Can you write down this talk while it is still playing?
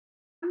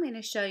I'm going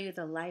to show you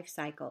the life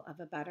cycle of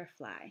a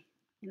butterfly.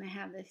 And I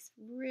have this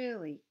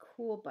really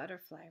cool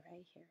butterfly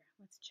right here.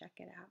 Let's check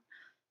it out.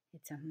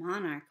 It's a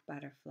monarch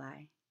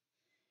butterfly.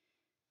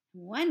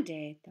 One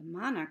day, the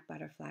monarch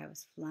butterfly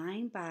was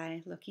flying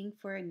by looking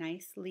for a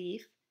nice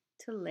leaf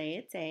to lay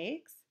its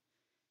eggs.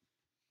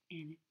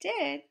 And it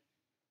did,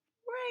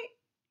 right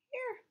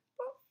here.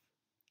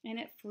 Boop, and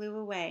it flew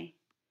away.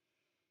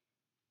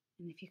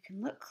 And if you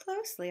can look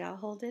closely, I'll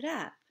hold it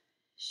up.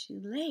 She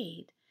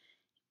laid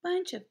a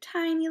bunch of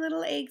tiny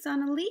little eggs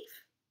on a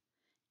leaf.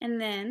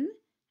 And then,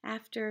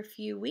 after a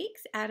few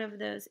weeks, out of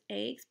those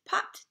eggs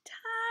popped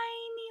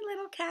tiny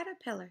little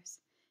caterpillars.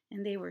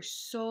 And they were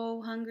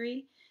so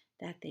hungry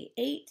that they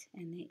ate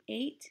and they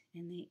ate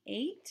and they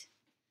ate.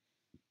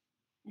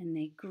 And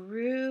they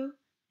grew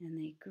and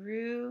they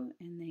grew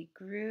and they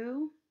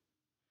grew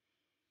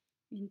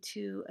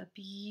into a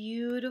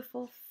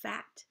beautiful,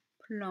 fat,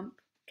 plump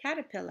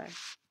caterpillar.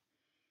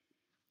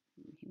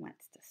 He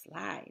wants to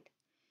slide.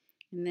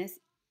 And this,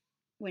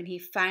 when he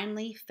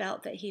finally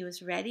felt that he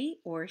was ready,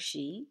 or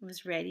she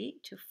was ready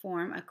to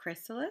form a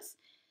chrysalis,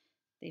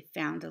 they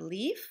found a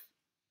leaf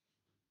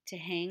to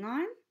hang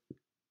on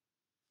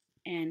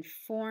and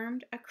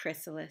formed a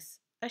chrysalis,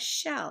 a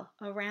shell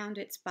around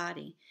its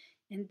body.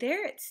 And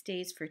there it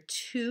stays for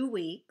 2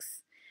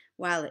 weeks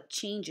while it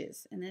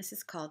changes. And this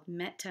is called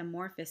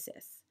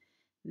metamorphosis.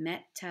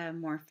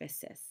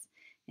 Metamorphosis.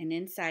 And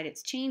inside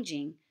it's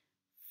changing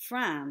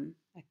from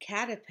a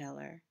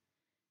caterpillar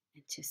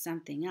into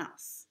something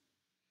else.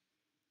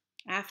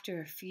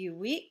 After a few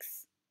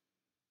weeks,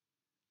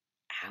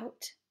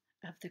 out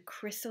of the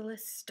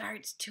chrysalis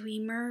starts to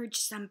emerge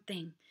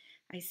something.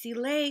 I see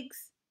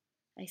legs,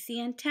 I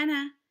see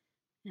antenna,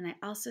 and I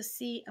also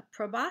see a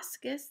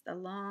proboscis, the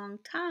long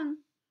tongue.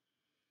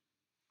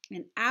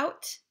 And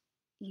out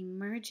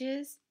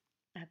emerges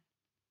a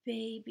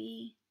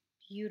baby,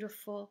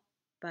 beautiful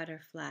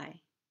butterfly.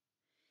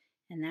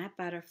 And that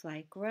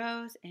butterfly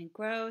grows and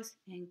grows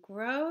and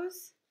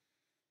grows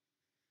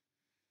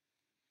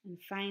and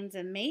finds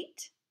a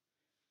mate.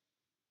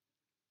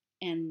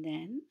 And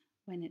then,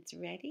 when it's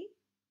ready,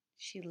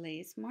 she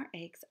lays more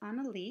eggs on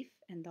a leaf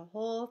and the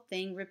whole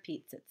thing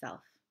repeats itself.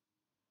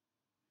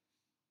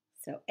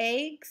 So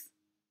eggs,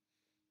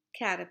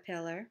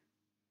 caterpillar,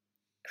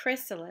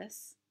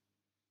 chrysalis,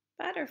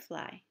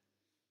 butterfly.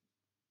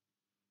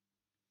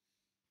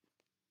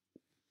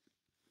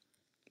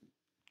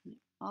 We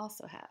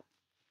also have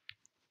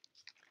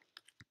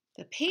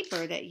the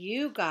paper that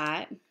you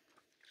got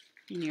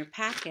in your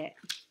packet.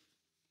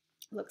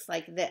 Looks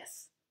like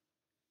this.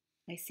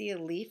 I see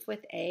a leaf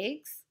with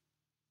eggs.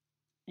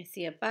 I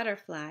see a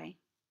butterfly.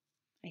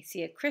 I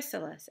see a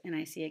chrysalis, and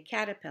I see a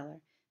caterpillar.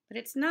 But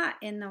it's not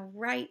in the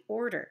right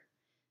order.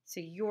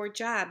 So your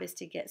job is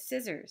to get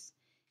scissors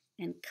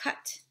and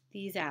cut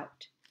these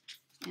out.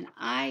 And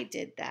I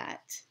did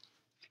that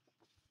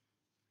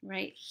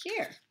right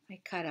here. I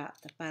cut out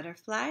the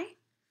butterfly,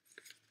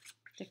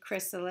 the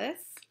chrysalis,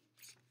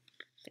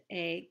 the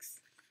eggs,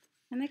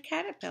 and the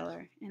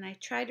caterpillar. And I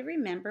try to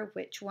remember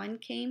which one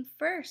came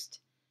first.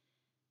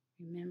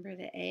 Remember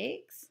the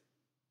eggs?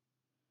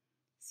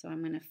 So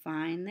I'm going to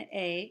find the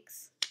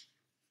eggs.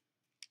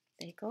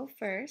 They go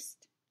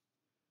first.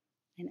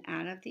 And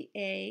out of the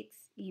eggs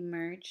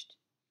emerged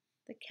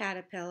the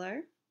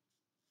caterpillar.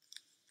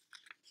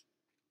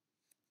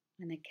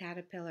 And the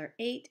caterpillar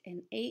ate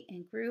and ate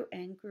and grew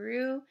and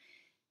grew.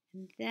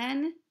 And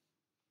then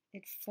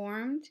it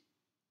formed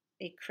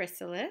a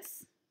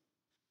chrysalis.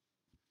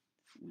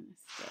 I'm going to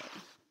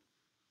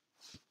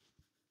say.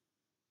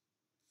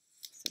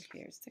 So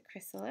here's the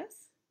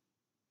chrysalis.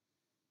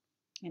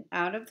 And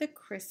out of the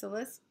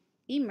chrysalis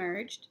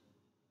emerged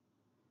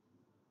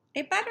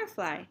a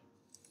butterfly.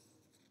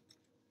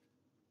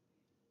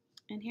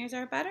 And here's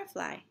our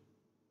butterfly.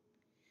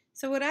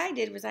 So what I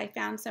did was I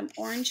found some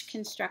orange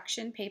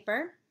construction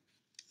paper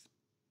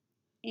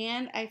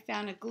and I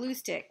found a glue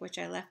stick, which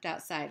I left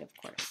outside, of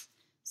course.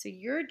 So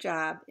your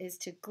job is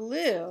to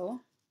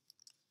glue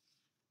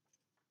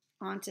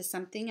onto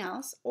something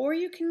else, or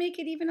you can make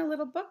it even a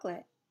little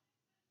booklet.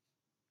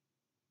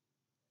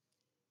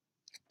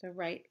 The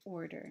right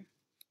order.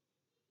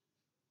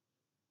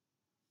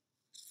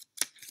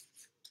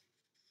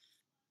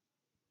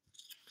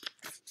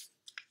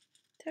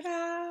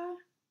 Ta-da!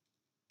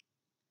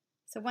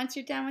 So once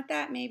you're done with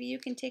that, maybe you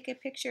can take a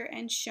picture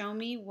and show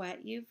me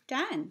what you've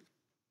done.